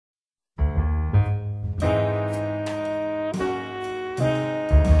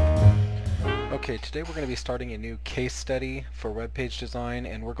Okay, today we're going to be starting a new case study for web page design,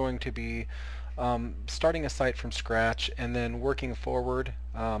 and we're going to be starting a site from scratch and then working forward,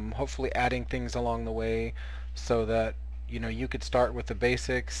 hopefully adding things along the way so that you could start with the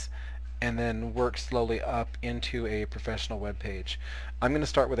basics and then work slowly up into a professional web page. I'm going to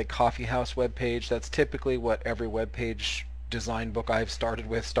start with a coffee house web page. That's typically what every web page design book I've started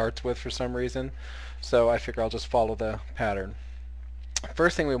with starts with for some reason, so I figure I'll just follow the pattern.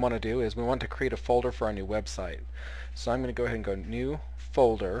 First thing we want to do is we want to create a folder for our new website. So I'm going to go ahead and go new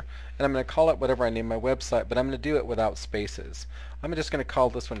folder, and I'm going to call it whatever I name my website, but I'm going to do it without spaces. I'm just going to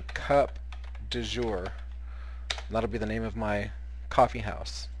call this one Cup du Jour. That'll be the name of my coffee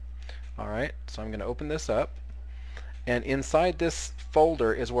house. Alright, so I'm going to open this up, and inside this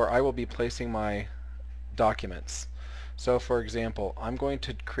folder is where I will be placing my documents. So for example, I'm going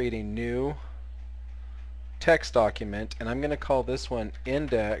to create a new text document, and I'm going to call this one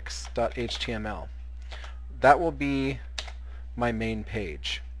index.html. That will be my main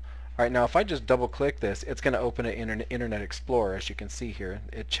page. Alright, now if I just double click this, it's going to open an Internet Explorer. As you can see here,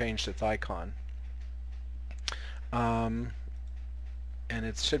 it changed its icon. And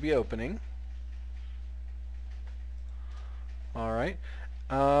it should be opening. Alright.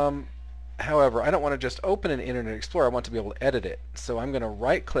 However, I don't want to just open an Internet Explorer, I want to be able to edit it. So I'm going to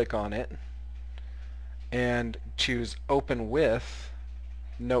right click on it and choose Open with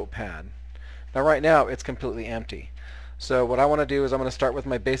Notepad. Now right now it's completely empty. So what I want to do is I'm going to start with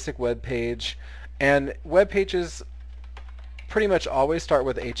my basic web page, and web pages pretty much always start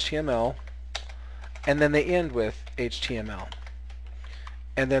with HTML and then they end with HTML.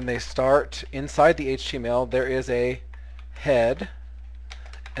 And then they start inside the HTML. There is a head,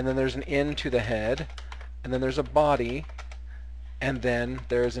 and then there's an end to the head, and then there's a body, and then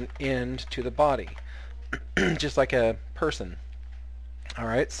there's an end to the body. Just like a person.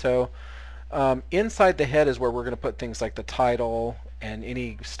 Alright, so inside the head is where we're going to put things like the title and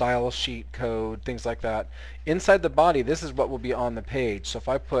any style sheet code, things like that. Inside the body, this is what will be on the page. So if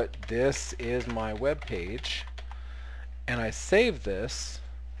I put "this is my web page" and I save this,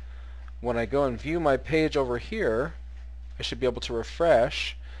 when I go and view my page over here, I should be able to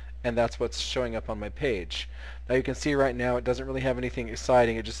refresh, and that's what's showing up on my page. Now you can see right now it doesn't really have anything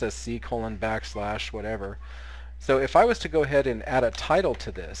exciting. It just says C:/ whatever. So if I was to go ahead and add a title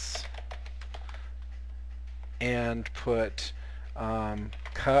to this and put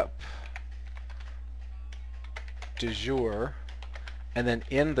Cup du Jour and then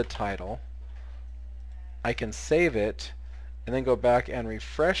in the title, I can save it and then go back and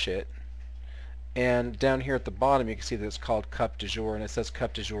refresh it. And down here at the bottom you can see that it's called Cup du Jour, and it says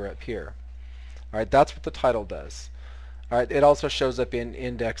Cup du Jour up here. Alright, that's what the title does. Alright, it also shows up in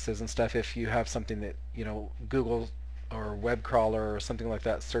indexes and stuff if you have something that, Google or web crawler or something like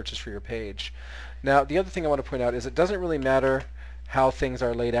that searches for your page. Now the other thing I want to point out is it doesn't really matter how things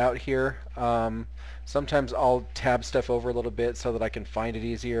are laid out here. Sometimes I'll tab stuff over a little bit so that I can find it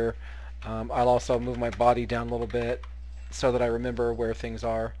easier. I'll also move my body down a little bit so that I remember where things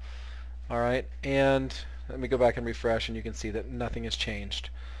are. Alright, and let me go back and refresh, and you can see that nothing has changed.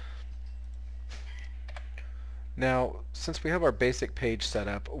 Now, since we have our basic page set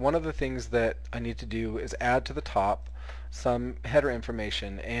up, one of the things that I need to do is add to the top some header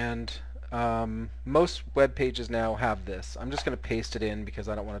information, and most web pages now have this. I'm just going to paste it in because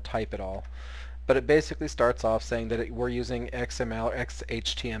I don't want to type it all. But it basically starts off saying that we're using XML or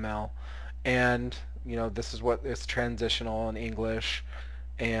XHTML, and this is what is transitional in English,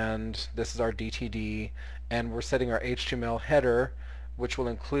 and this is our DTD, and we're setting our HTML header, which will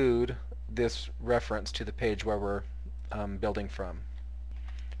include this reference to the page where we're building from.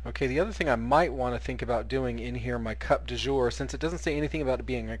 Okay, the other thing I might want to think about doing in here, my Cup du Jour, since it doesn't say anything about it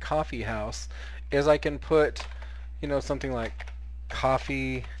being a coffee house, is I can put, something like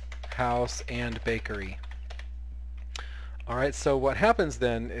coffee house and bakery. Alright, so what happens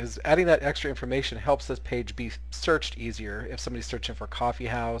then is adding that extra information helps this page be searched easier if somebody's searching for coffee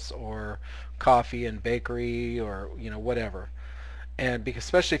house or coffee and bakery or whatever. And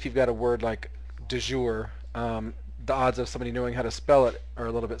especially if you've got a word like du jour, the odds of somebody knowing how to spell it are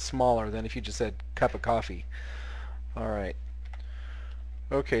a little bit smaller than if you just said cup of coffee. Alright.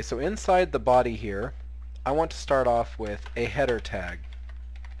 Okay, so inside the body here, I want to start off with a header tag.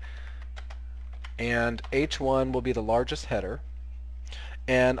 And H1 will be the largest header,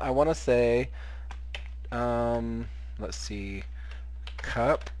 and I want to say, let's see,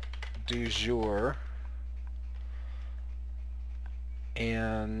 Cup du Jour,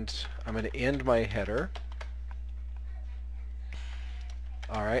 and I'm going to end my header.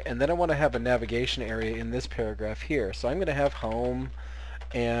 Alright, and then I want to have a navigation area in this paragraph here. So I'm going to have home,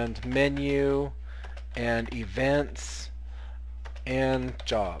 and menu and events and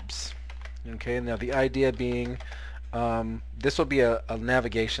jobs. Okay, now the idea being this will be a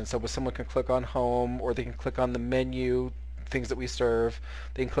navigation, so someone can click on home, or they can click on the menu, things that we serve.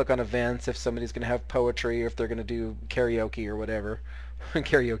 They can click on events if somebody's going to have poetry, or if they're going to do karaoke or whatever,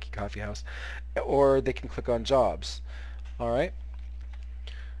 karaoke coffee house, or they can click on jobs. Alright,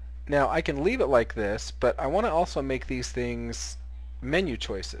 now I can leave it like this, but I want to also make these things menu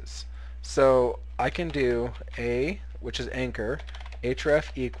choices. So I can do A, which is anchor, href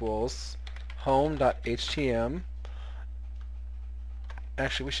equals home.htm.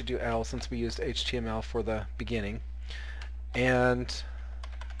 Actually, we should do L since we used HTML for the beginning. And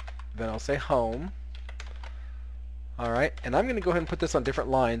then I'll say home. Alright, and I'm going to go ahead and put this on different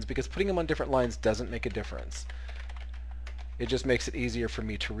lines, because putting them on different lines doesn't make a difference. It just makes it easier for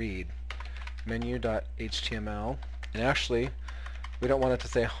me to read. Menu.html. And actually, we don't want it to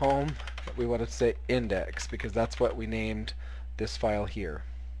say home, but we want it to say index, because that's what we named this file here.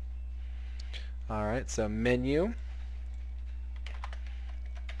 Alright, so menu.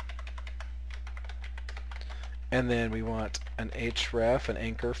 And then we want an href, an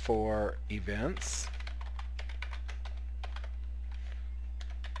anchor for events.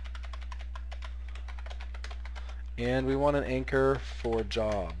 And we want an anchor for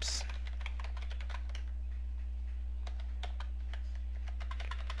jobs.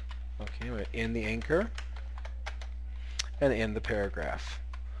 Okay, in the anchor and in the paragraph.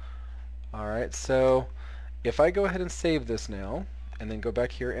 Alright, so if I go ahead and save this now, and then go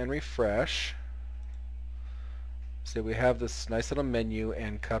back here and refresh, so we have this nice little menu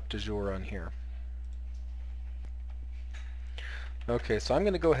and cup du jour on here. Okay, so I'm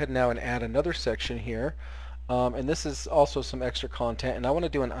going to go ahead now and add another section here, and this is also some extra content, and I want to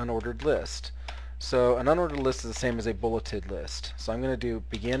do an unordered list. So an unordered list is the same as a bulleted list. So I'm going to do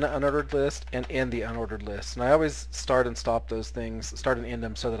begin an unordered list and end the unordered list. And I always start and stop those things, start and end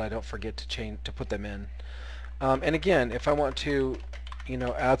them, so that I don't forget to put them in. And again, if I want to,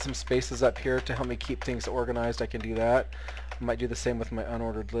 add some spaces up here to help me keep things organized, I can do that. I might do the same with my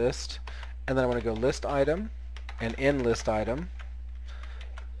unordered list. And then I want to go list item and end list item.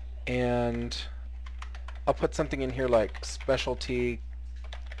 And I'll put something in here like specialty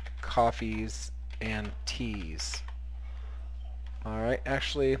coffees and teas. Alright,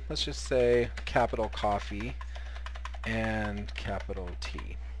 actually, let's just say capital coffee and capital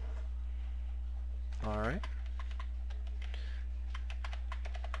T. Alright.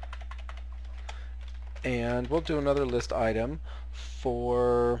 And we'll do another list item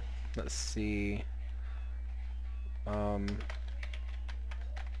for, let's see,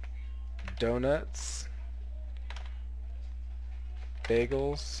 donuts,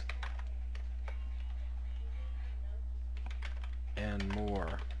 bagels, and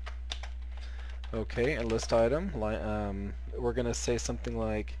more. Okay, and list item, we're going to say something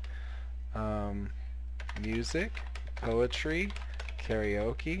like music, poetry,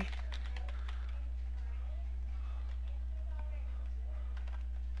 karaoke,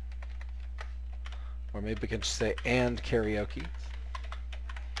 or maybe we can just say and karaoke.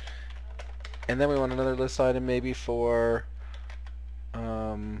 And then we want another list item maybe for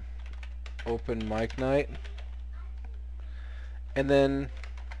open mic night. And then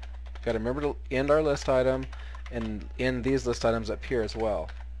got to remember to end our list item and end these list items up here as well.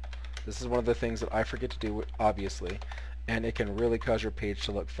 This is one of the things that I forget to do, obviously, and it can really cause your page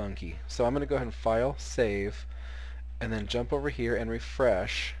to look funky. So I'm going to go ahead and file, save, and then jump over here and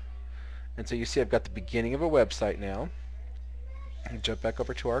refresh. And so you see I've got the beginning of a website now. And jump back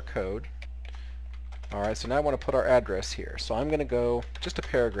over to our code. Alright, so now I want to put our address here. So I'm going to go just a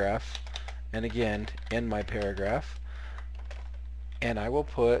paragraph, and again, end my paragraph. And I will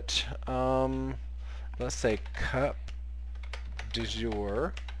put, let's say, cup du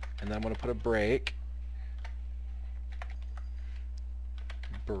jour, and then I'm going to put a break,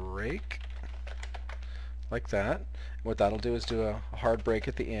 like that. And what that'll do is do a hard break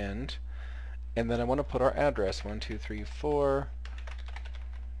at the end, and then I want to put our address, 1234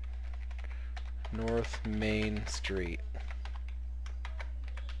 North Main Street,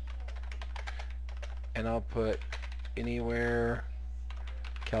 and I'll put anywhere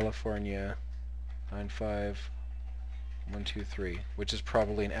California 95123, which is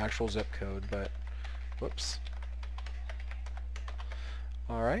probably an actual zip code, but whoops.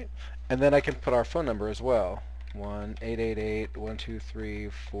 Alright, and then I can put our phone number as well,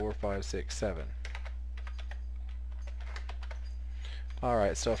 1-888-123-4567.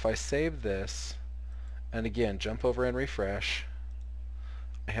 Alright, so if I save this, and again jump over and refresh,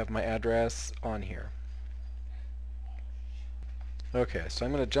 I have my address on here. Okay, so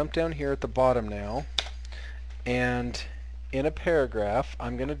I'm going to jump down here at the bottom now, and in a paragraph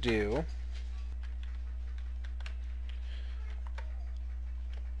I'm going to do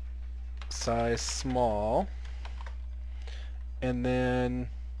size small, and then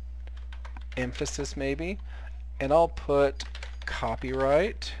emphasis maybe, and I'll put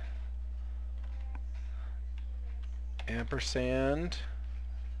copyright ampersand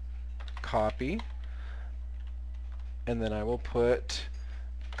copy, and then I will put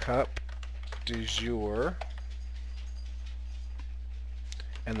cup du jour,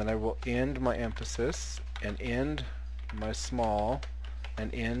 and then I will end my emphasis and end my small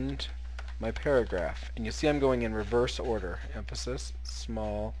and end my paragraph. And you see I'm going in reverse order. Emphasis,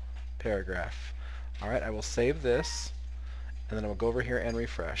 small, paragraph. Alright, I will save this, and then I will go over here and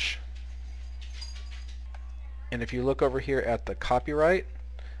refresh. And if you look over here at the copyright,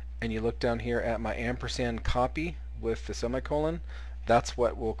 and you look down here at my ampersand copy with the semicolon, that's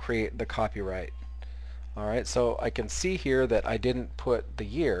what will create the copyright. Alright, so I can see here that I didn't put the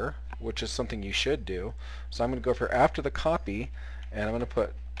year, which is something you should do. So I'm going to go for after the copy, and I'm going to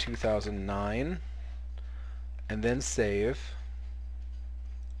put 2009, and then save,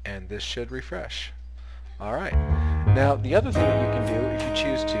 and this should refresh. Alright, now the other thing that you can do, if you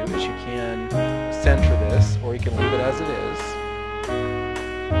choose to, is you can center this, or you can leave it as it is.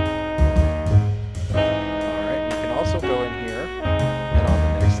 Alright, you can also go in here, and on the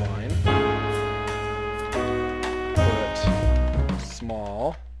next line, put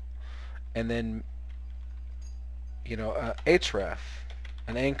small, and then, you know, href,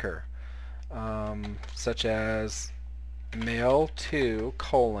 an anchor, such as mail to :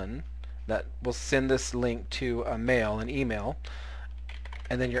 that will send this link to a mail, an email,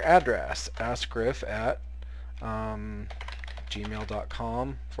 and then your address, askgriff at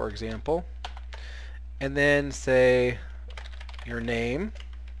gmail.com, for example, and then say your name,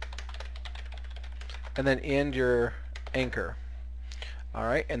 and then end your anchor.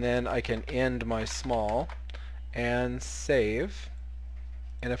 Alright, and then I can end my small and save,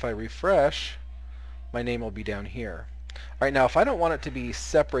 and if I refresh, my name will be down here. Alright, now if I don't want it to be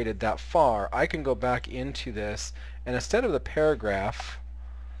separated that far, I can go back into this, and instead of the paragraph,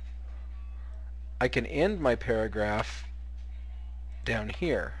 I can end my paragraph down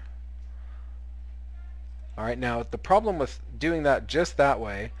here. Alright, now the problem with doing that just that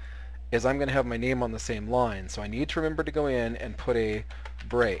way is I'm going to have my name on the same line, so I need to remember to go in and put a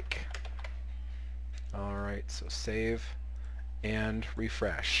break. Alright, so save and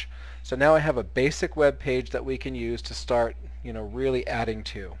refresh. So now I have a basic web page that we can use to start, you know, really adding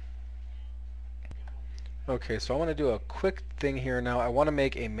to. Okay, so I want to do a quick thing here now. I want to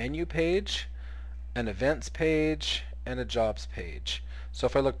make a menu page, an events page, and a jobs page. So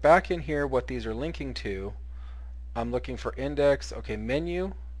if I look back in here what these are linking to, I'm looking for index, okay,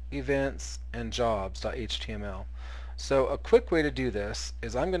 menu, events, and jobs.html. So a quick way to do this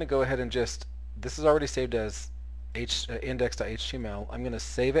is I'm going to go ahead and just, this is already saved as index.html. I'm going to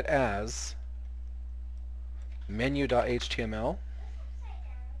save it as menu.html,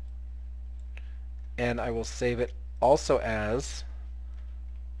 and I will save it also as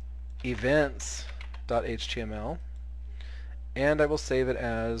events.html, and I will save it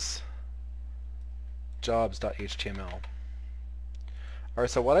as jobs.html. Alright,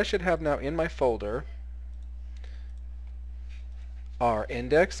 so what I should have now in my folder are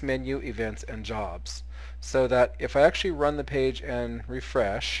index, menu, events, and jobs. So that if I actually run the page and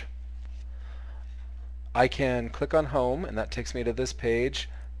refresh, I can click on home, and that takes me to this page.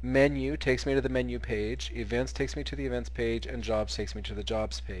 Menu takes me to the menu page, events takes me to the events page, and jobs takes me to the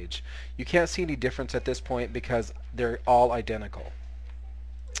jobs page. You can't see any difference at this point because they're all identical.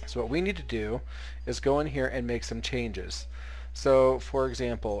 So what we need to do is go in here and make some changes. So for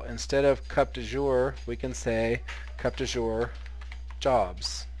example, instead of cup du jour, we can say cup du jour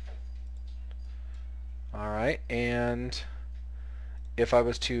jobs. Alright, and if I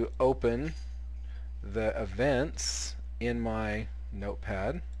was to open the events in my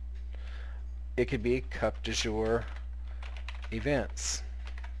notepad, it could be cup du jour events.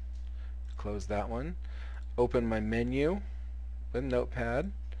 Close that one. Open my menu with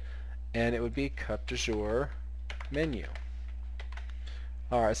notepad, and it would be cup du jour menu.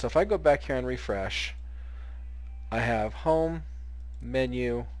 Alright, so if I go back here and refresh, I have home,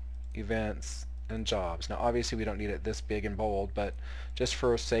 menu, events, and jobs. Now obviously we don't need it this big and bold, but just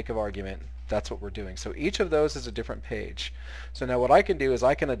for sake of argument, that's what we're doing. So each of those is a different page. So now what I can do is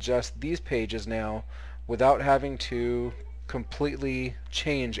I can adjust these pages now without having to completely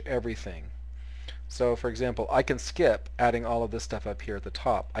change everything. So for example, I can skip adding all of this stuff up here at the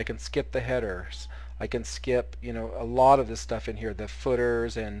top. I can skip the headers. I can skip, a lot of this stuff in here, the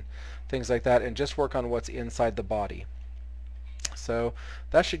footers and things like that, and just work on what's inside the body. So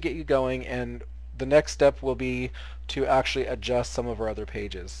that should get you going, and the next step will be to actually adjust some of our other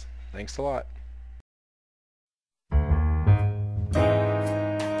pages. Thanks a lot.